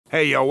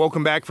Hey y'all,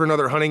 welcome back for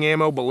another hunting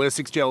ammo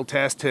ballistics gel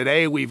test.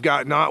 Today we've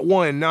got not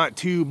one, not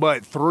two,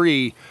 but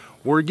three.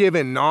 We're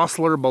giving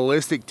Nosler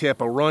Ballistic Tip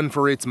a run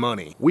for its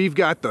money. We've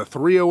got the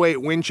 308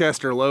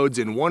 Winchester loads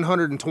in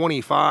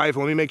 125,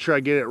 let me make sure I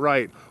get it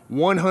right,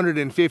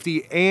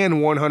 150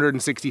 and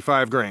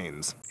 165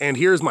 grains. And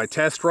here's my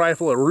test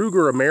rifle, a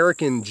Ruger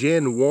American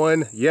Gen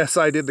 1. Yes,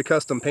 I did the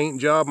custom paint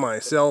job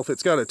myself.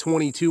 It's got a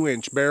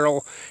 22-inch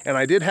barrel, and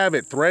I did have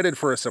it threaded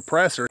for a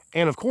suppressor.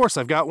 And of course,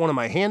 I've got one of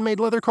my handmade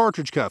leather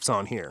cartridge cuffs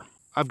on here.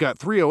 I've got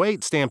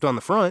 308 stamped on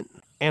the front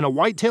and a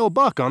whitetail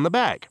buck on the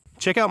back.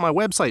 Check out my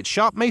website,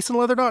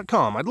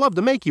 shopmasonleather.com. I'd love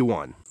to make you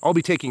one. I'll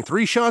be taking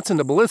 3 shots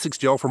into ballistics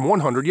gel from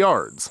 100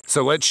 yards.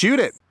 So let's shoot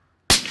it.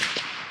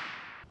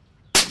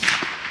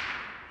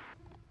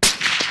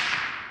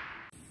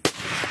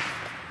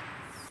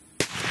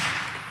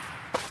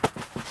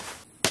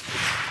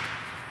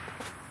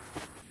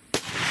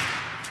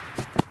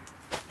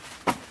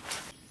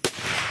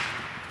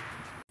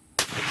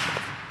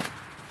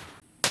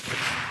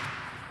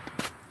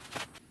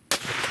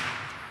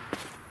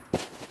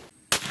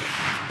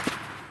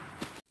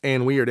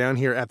 And we are down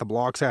here at the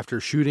blocks after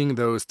shooting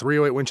those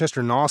 308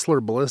 Winchester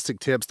Nosler ballistic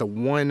tips, the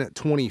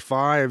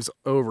 125s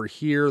over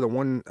here, the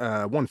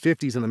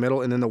 150s in the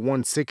middle, and then the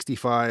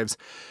 165s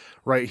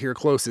right here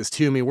closest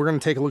to me. We're going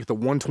to take a look at the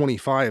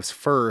 125s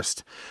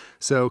first.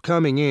 So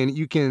coming in,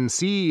 you can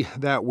see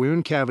that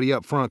wound cavity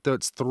up front.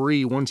 That's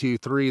 3, 1, 2,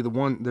 3.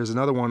 There's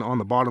another one on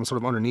the bottom,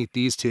 sort of underneath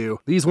these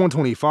two. These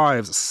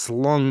 125s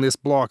slung this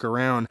block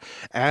around,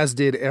 as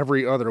did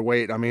every other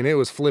weight. I mean, it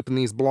was flipping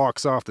these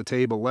blocks off the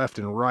table left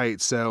and right.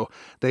 So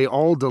they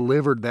all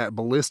delivered that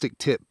ballistic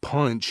tip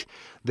punch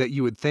that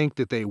you would think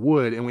that they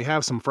would. And we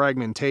have some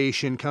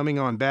fragmentation coming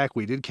on back.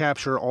 We did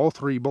capture all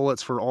 3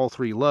 bullets for all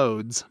 3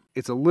 loads.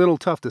 It's a little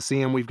tough to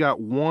see them. We've got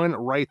one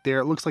right there.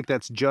 It looks like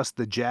that's just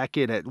the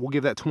jacket. We'll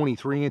give that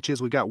 23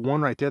 inches. We've got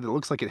one right there that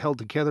looks like it held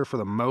together for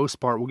the most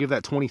part. We'll give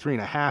that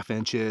 23.5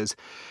 inches.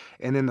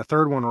 And then the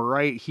third one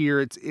right here,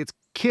 it's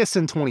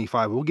kissing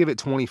 25. We'll give it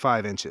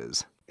 25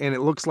 inches. And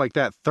it looks like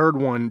that third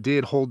one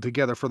did hold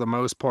together for the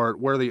most part,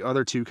 where the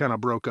other two kind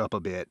of broke up a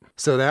bit.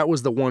 So that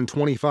was the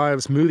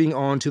 125s. Moving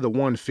on to the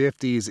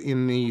 150s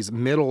in these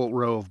middle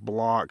row of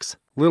blocks.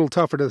 A little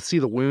tougher to see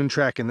the wound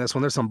track in this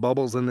one. There's some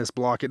bubbles in this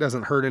block. It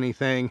doesn't hurt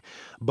anything,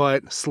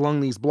 but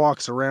slung these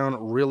blocks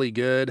around really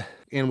good.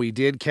 And we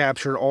did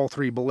capture all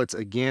 3 bullets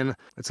again.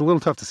 It's a little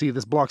tough to see.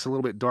 This block's a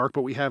little bit dark,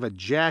 but we have a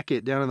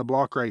jacket down in the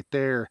block right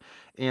there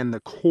and the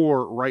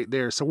core right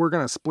there. So we're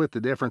going to split the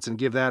difference and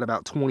give that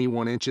about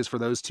 21 inches for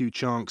those 2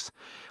 chunks.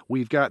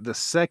 We've got the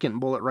second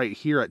bullet right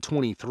here at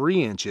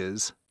 23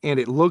 inches. And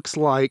it looks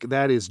like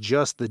that is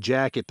just the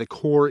jacket. The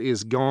core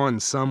is gone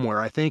somewhere.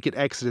 I think it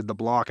exited the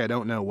block. I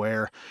don't know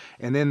where.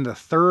 And then the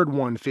third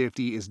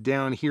 150 is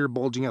down here,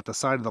 bulging out the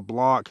side of the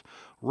block,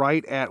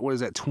 right at, what is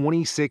that,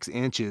 26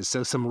 inches.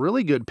 So some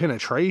really good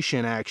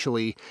penetration,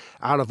 actually,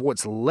 out of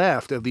what's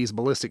left of these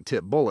ballistic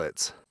tip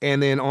bullets.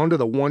 And then onto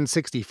the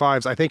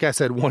 165s. I think I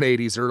said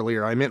 180s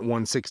earlier. I meant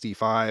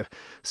 165.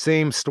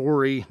 Same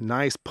story.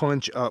 Nice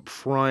punch up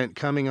front.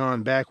 Coming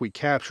on back, we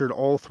captured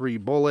all 3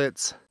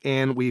 bullets.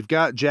 And we've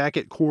got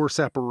jacket core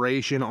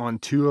separation on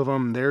 2 of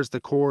them. There's the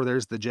core,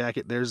 there's the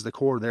jacket, there's the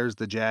core, there's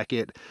the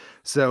jacket.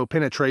 So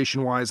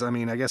penetration wise, I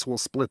mean, I guess we'll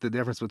split the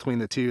difference between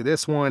the two.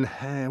 This one,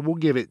 we'll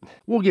give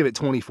it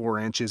 24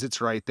 inches.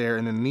 It's right there.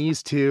 And then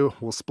these two,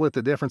 we'll split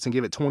the difference and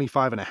give it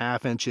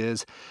 25.5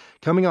 inches.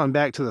 Coming on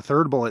back to the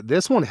third bullet,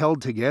 this one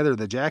held together.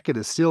 The jacket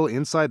is still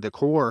inside the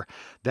core.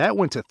 That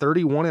went to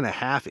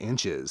 31.5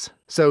 inches.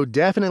 So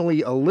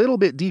definitely a little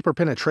bit deeper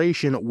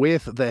penetration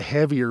with the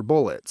heavier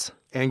bullets.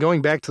 And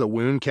going back to the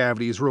wound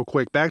cavities real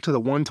quick, back to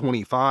the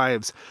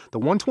 125s. The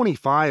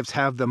 125s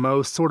have the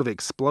most sort of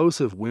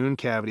explosive wound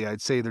cavity, I'd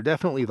say. They're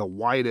definitely the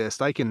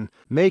widest. I can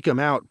make them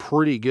out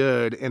pretty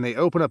good, and they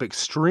open up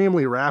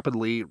extremely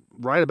rapidly.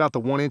 Right about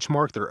the 1-inch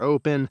mark, they're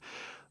open.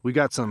 We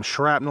got some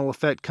shrapnel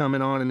effect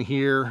coming on in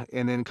here,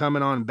 and then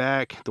coming on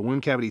back, the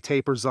wound cavity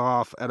tapers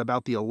off at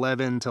about the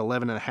 11 to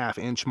 11.5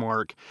 inch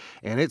mark,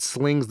 and it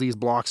slings these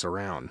blocks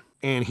around.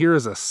 And here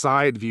is a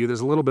side view.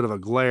 There's a little bit of a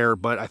glare,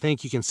 but I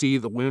think you can see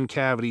the wound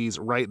cavities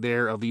right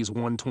there of these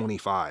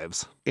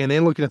 125s. And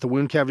then looking at the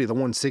wound cavity of the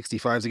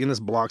 165s, again, this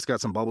block's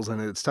got some bubbles in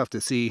it. It's tough to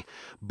see,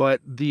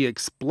 but the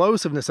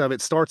explosiveness of it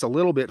starts a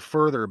little bit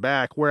further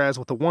back, whereas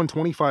with the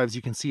 125s,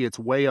 you can see it's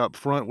way up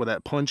front where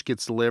that punch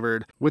gets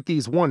delivered. With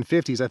these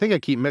 150s, I think I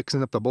keep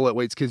mixing up the bullet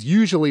weights because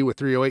usually with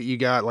 308, you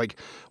got like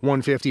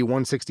 150,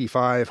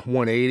 165,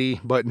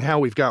 180, but now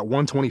we've got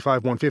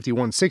 125, 150,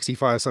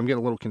 165, so I'm getting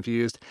a little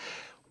confused.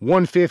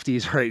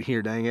 150s right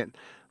here, dang it.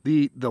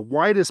 The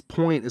widest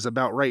point is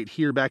about right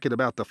here, back at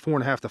about the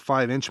 4.5 to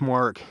 5 inch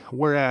mark,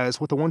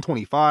 whereas with the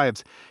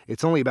 125s,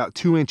 it's only about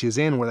 2 inches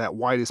in where that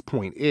widest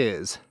point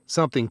is.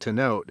 Something to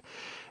note.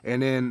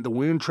 And then the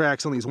wound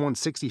tracks on these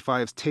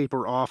 165s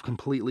taper off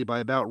completely by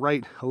about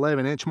right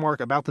 11-inch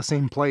mark, about the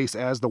same place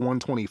as the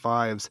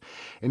 125s.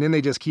 And then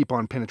they just keep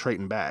on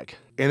penetrating back.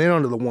 And then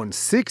onto the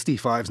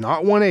 165s,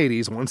 not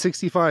 180s,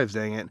 165s,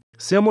 dang it.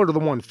 Similar to the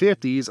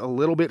 150s, a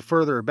little bit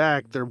further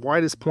back, their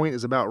widest point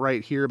is about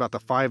right here, about the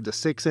 5 to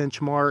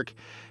 6-inch mark.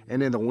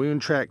 And then the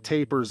wound track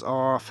tapers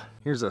off.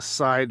 Here's a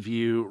side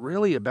view,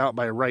 really about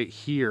by right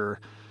here.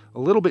 A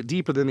little bit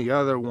deeper than the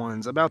other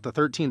ones, about the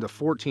 13 to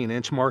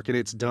 14-inch mark, and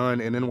it's done,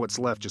 and then what's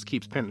left just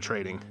keeps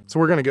penetrating. So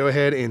we're gonna go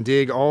ahead and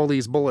dig all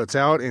these bullets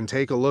out and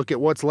take a look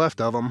at what's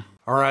left of them.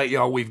 All right,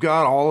 y'all, we've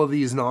got all of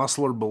these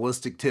Nosler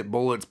ballistic tip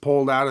bullets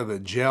pulled out of the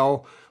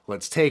gel.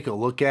 Let's take a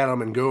look at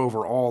them and go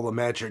over all the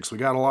metrics. We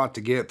got a lot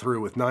to get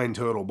through with 9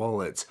 total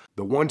bullets.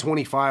 The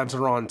 125s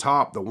are on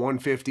top, the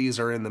 150s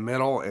are in the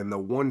middle, and the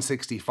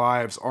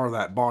 165s are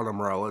that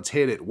bottom row. Let's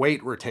hit it.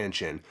 Weight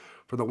retention.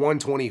 For the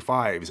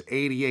 125s,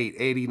 88,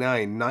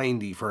 89,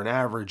 90 for an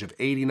average of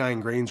 89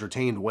 grains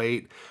retained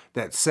weight.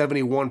 That's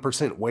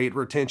 71% weight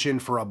retention.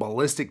 For a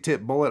ballistic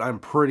tip bullet, I'm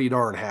pretty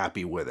darn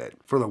happy with it.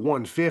 For the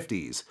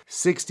 150s,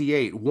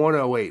 68,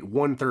 108,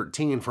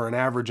 113 for an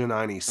average of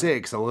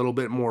 96, a little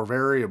bit more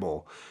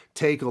variable.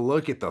 Take a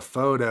look at the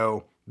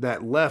photo.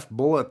 That left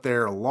bullet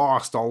there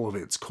lost all of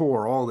its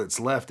core. All that's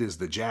left is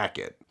the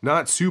jacket.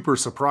 Not super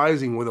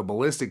surprising with a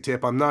ballistic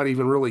tip. I'm not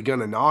even really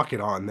gonna knock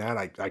it on that.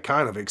 I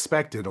kind of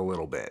expected a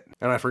little bit.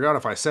 And I forgot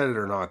if I said it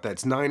or not.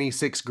 That's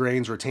 96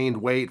 grains retained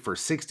weight for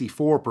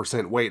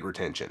 64% weight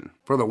retention.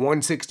 For the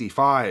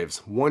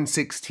 165s,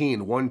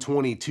 116,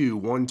 122,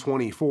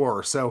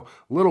 124, so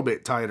a little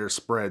bit tighter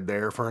spread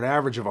there for an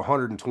average of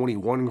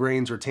 121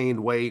 grains retained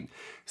weight,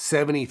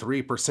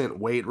 73%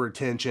 weight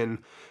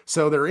retention.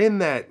 So they're in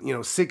that,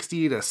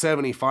 60 to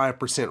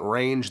 75%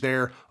 range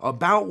there,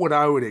 about what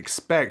I would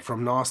expect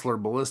from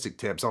Nosler ballistic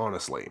tips,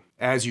 honestly.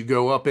 As you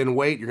go up in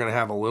weight, you're going to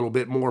have a little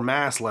bit more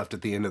mass left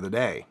at the end of the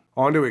day.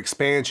 On to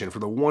expansion for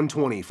the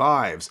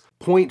 125s,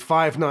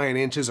 0.59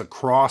 inches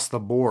across the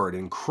board,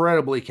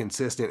 incredibly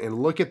consistent.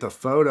 And look at the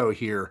photo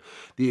here.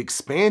 The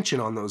expansion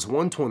on those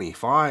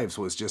 125s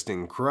was just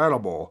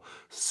incredible.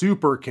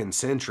 Super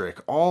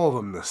concentric, all of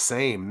them the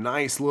same,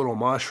 nice little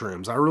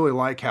mushrooms. I really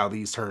like how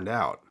these turned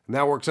out. And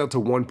that works out to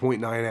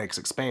 1.9x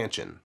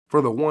expansion.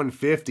 For the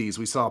 150s,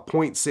 we saw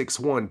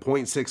 0.61,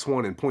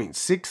 0.61, and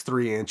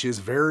 0.63 inches,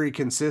 very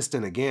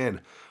consistent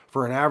again.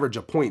 For an average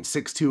of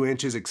 0.62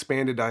 inches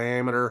expanded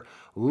diameter,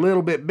 a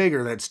little bit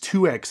bigger, that's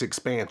 2x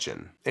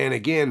expansion. And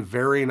again,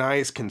 very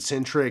nice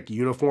concentric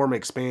uniform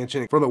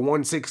expansion. For the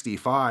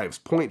 165s,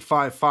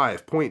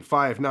 0.55,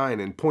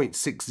 0.59, and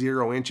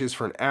 0.60 inches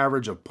for an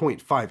average of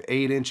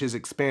 0.58 inches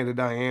expanded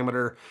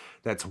diameter.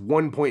 That's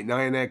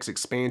 1.9x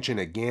expansion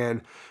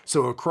again.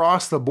 So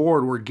across the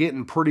board, we're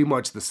getting pretty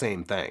much the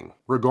same thing,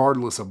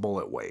 regardless of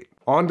bullet weight.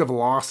 On to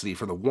velocity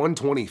for the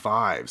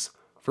 125s.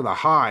 For the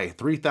high,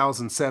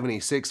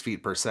 3,076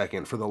 feet per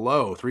second. For the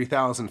low,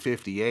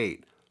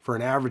 3,058. For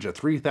an average of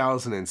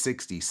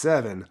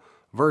 3,067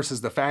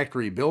 versus the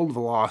factory build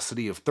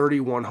velocity of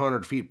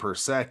 3,100 feet per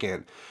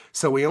second.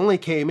 So we only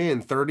came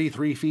in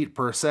 33 feet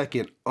per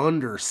second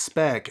under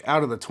spec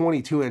out of the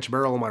 22-inch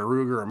barrel of my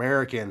Ruger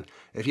American.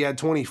 If you had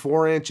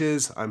 24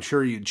 inches, I'm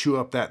sure you'd chew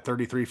up that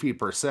 33 feet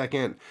per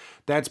second.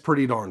 That's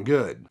pretty darn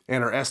good.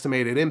 And our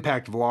estimated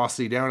impact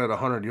velocity down at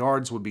 100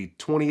 yards would be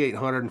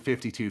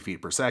 2,852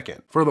 feet per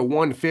second. For the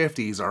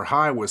 150s, our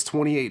high was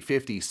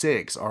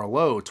 2,856, our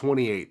low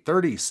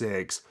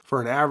 2,836,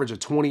 for an average of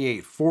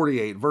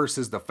 2,848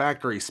 versus the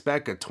factory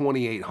spec of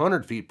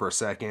 2,800 feet per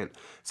second.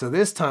 So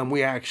this time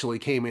we actually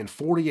came in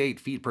 48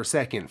 feet per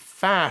second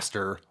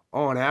faster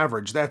on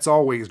average. That's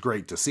always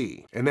great to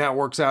see. And that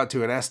works out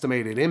to an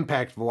estimated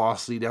impact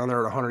velocity down there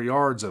at 100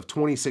 yards of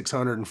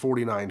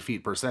 2,649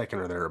 feet per second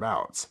or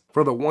thereabouts.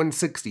 For the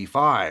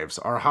 165s,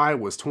 our high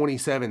was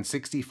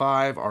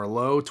 2,765, our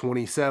low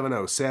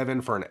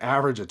 2,707 for an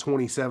average of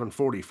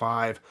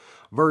 2,745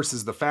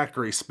 versus the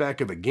factory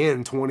spec of,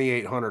 again,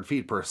 2,800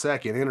 feet per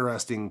second.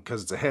 Interesting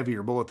because it's a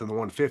heavier bullet than the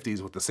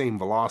 150s with the same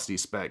velocity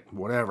spec,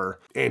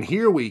 whatever. And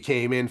here we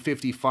came in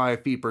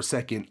 55 feet per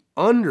second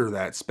under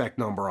that spec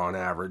number on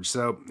average,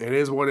 so it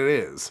is what it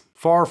is.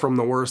 Far from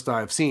the worst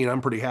I've seen,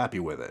 I'm pretty happy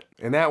with it.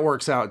 And that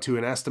works out to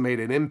an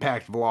estimated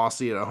impact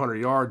velocity at 100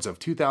 yards of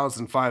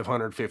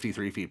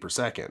 2,553 feet per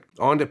second.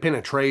 On to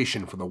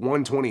penetration for the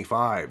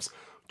 125s.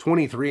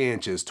 23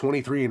 inches,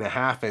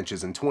 23.5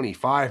 inches, and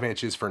 25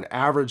 inches for an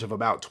average of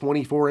about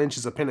 24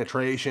 inches of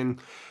penetration.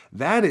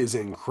 That is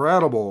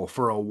incredible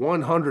for a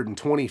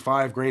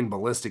 125 grain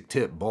ballistic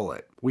tip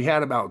bullet. We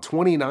had about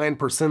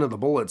 29% of the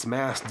bullet's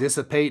mass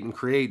dissipate and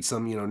create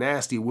some,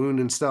 nasty wound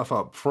and stuff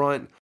up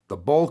front. The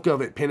bulk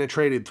of it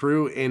penetrated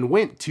through and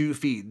went 2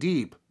 feet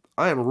deep.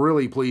 I am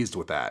really pleased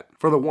with that.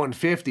 For the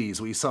 150s,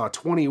 we saw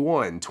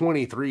 21,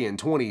 23, and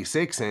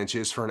 26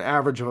 inches for an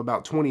average of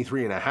about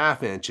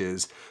 23.5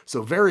 inches,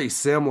 so very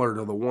similar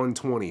to the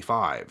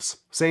 125s.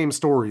 Same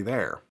story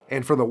there.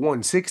 And for the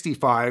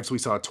 165s, we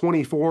saw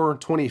 24,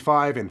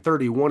 25, and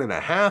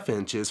 31.5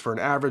 inches for an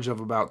average of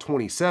about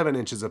 27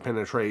 inches of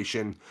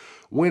penetration,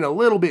 went a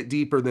little bit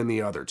deeper than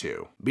the other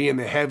two. Being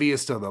the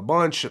heaviest of the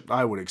bunch,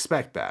 I would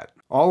expect that.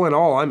 All in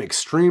all, I'm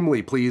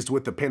extremely pleased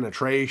with the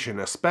penetration,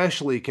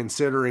 especially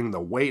considering the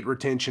weight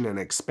retention and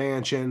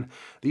expansion.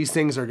 These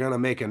things are going to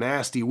make a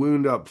nasty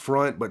wound up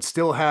front, but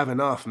still have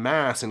enough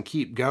mass and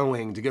keep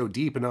going to go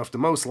deep enough to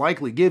most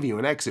likely give you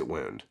an exit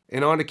wound.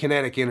 And on to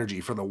kinetic energy.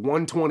 For the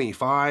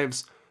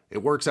 125s,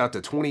 it works out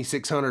to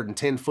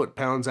 2,610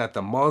 foot-pounds at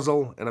the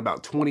muzzle and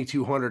about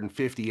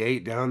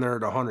 2,258 down there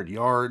at 100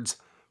 yards.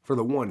 For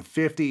the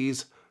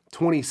 150s,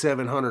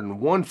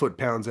 2,701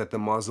 foot-pounds at the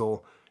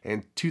muzzle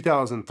and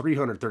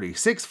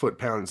 2,336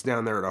 foot-pounds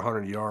down there at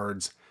 100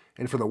 yards.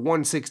 And for the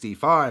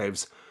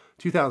 165s,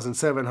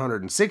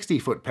 2,760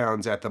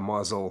 foot-pounds at the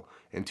muzzle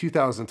and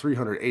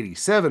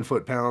 2,387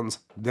 foot-pounds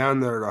down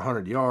there at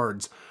 100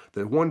 yards.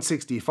 The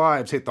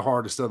 165s hit the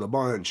hardest of the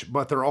bunch,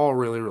 but they're all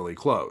really, really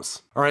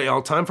close. All right,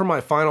 y'all, time for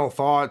my final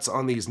thoughts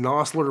on these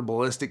Nosler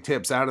ballistic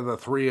tips out of the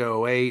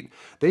 308.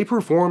 They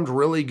performed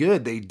really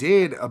good. They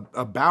did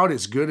about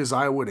as good as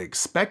I would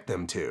expect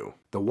them to.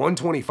 The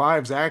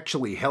 125s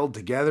actually held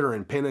together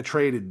and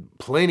penetrated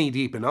plenty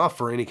deep enough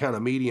for any kind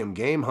of medium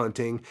game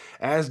hunting,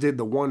 as did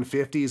the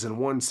 150s and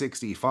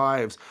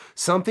 165s.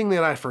 Something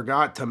that I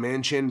forgot to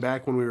mention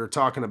back when we were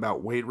talking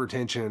about weight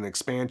retention and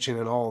expansion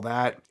and all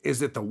that is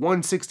that the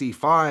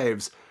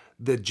 165s,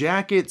 the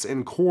jackets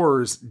and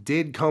cores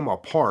did come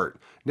apart.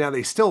 Now,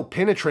 they still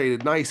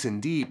penetrated nice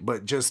and deep,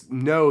 but just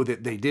know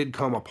that they did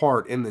come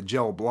apart in the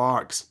gel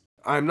blocks.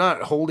 I'm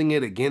not holding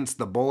it against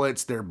the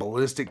bullets, they're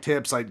ballistic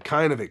tips. I'd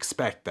kind of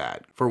expect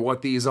that. For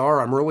what these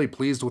are, I'm really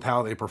pleased with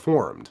how they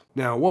performed.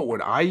 Now, what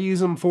would I use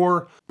them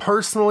for?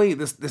 Personally,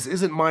 this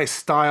isn't my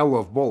style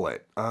of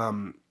bullet.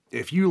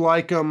 If you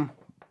like them,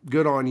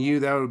 good on you,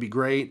 that would be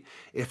great.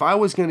 If I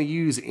was going to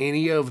use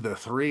any of the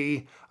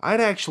three, I'd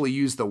actually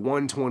use the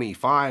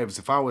 125s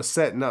if I was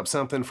setting up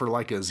something for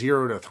like a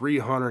 0 to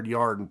 300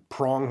 yard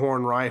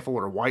pronghorn rifle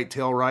or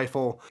whitetail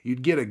rifle.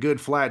 You'd get a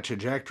good flat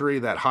trajectory,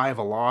 that high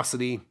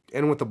velocity.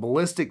 And with the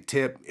ballistic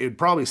tip, it'd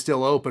probably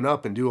still open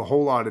up and do a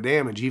whole lot of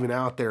damage even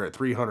out there at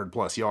 300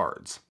 plus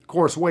yards. Of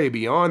course, way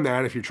beyond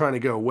that, if you're trying to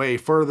go way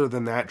further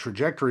than that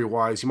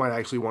trajectory-wise, you might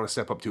actually want to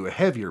step up to a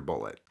heavier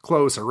bullet.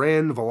 Closer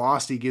in,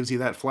 velocity gives you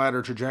that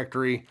flatter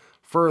trajectory.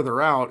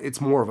 Further out, it's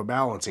more of a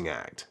balancing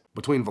act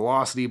between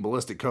velocity,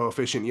 ballistic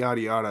coefficient,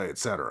 yada yada,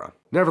 etc.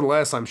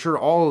 Nevertheless, I'm sure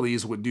all of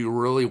these would do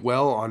really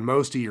well on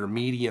most of your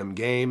medium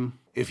game.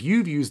 If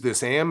you've used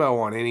this ammo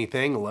on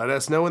anything, let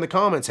us know in the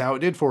comments how it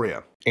did for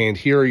you. And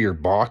here are your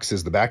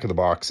boxes, the back of the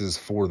boxes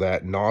for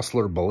that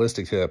Nosler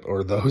ballistic tip,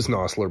 or those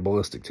Nosler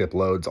ballistic tip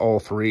loads, all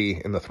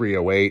three in the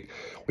 308.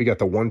 We got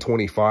the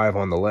 125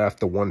 on the left,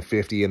 the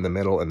 150 in the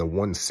middle, and the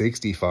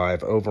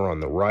 165 over on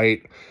the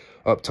right.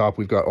 Up top,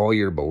 we've got all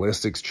your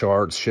ballistics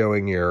charts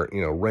showing your,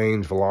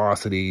 range,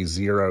 velocity,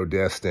 zero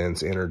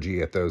distance,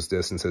 energy at those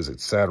distances,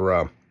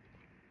 etc.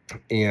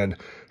 And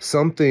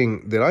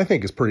something that I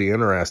think is pretty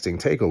interesting,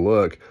 take a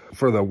look.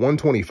 For the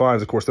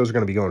 125s, of course, those are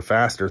going to be going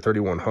faster.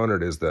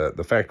 3,100 is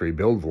the factory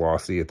build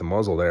velocity at the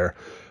muzzle there.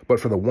 But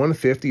for the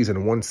 150s and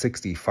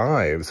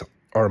 165s,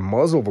 our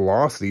muzzle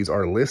velocities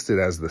are listed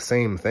as the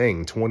same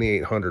thing,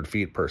 2,800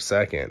 feet per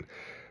second.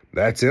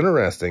 That's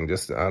interesting.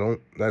 That's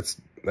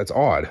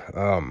odd.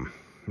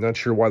 Not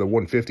sure why the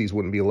 150s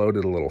wouldn't be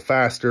loaded a little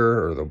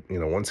faster, or the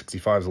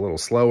 165s a little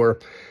slower.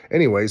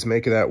 Anyways,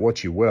 make of that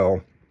what you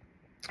will.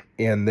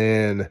 And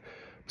then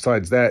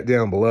besides that,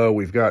 down below,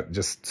 we've got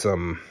just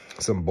some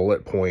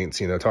bullet points,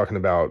 talking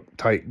about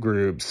tight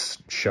groups,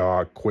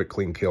 shock, quick,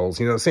 clean kills,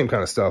 the same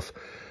kind of stuff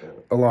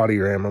a lot of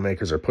your ammo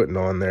makers are putting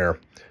on there.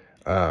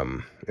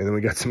 And then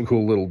we got some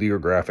cool little deer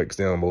graphics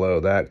down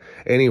below that.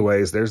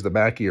 Anyways, there's the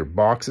back of your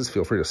boxes.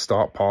 Feel free to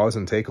stop, pause,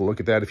 and take a look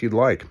at that if you'd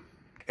like.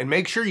 And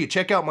make sure you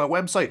check out my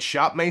website,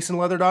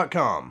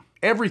 shopmasonleather.com.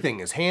 Everything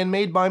is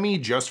handmade by me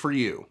just for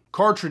you.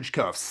 Cartridge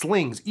cuffs,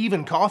 slings,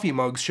 even coffee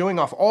mugs showing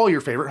off all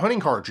your favorite hunting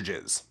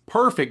cartridges.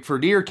 Perfect for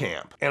deer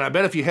camp. And I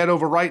bet if you head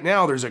over right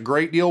now, there's a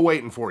great deal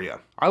waiting for you.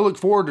 I look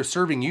forward to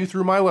serving you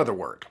through my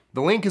leatherwork.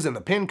 The link is in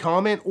the pinned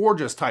comment, or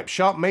just type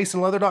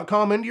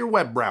shopmasonleather.com into your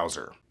web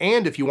browser.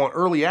 And if you want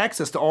early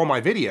access to all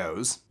my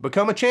videos,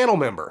 become a channel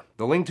member.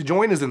 The link to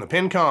join is in the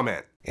pinned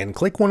comment. And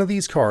click one of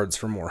these cards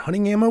for more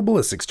hunting ammo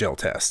ballistics gel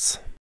tests.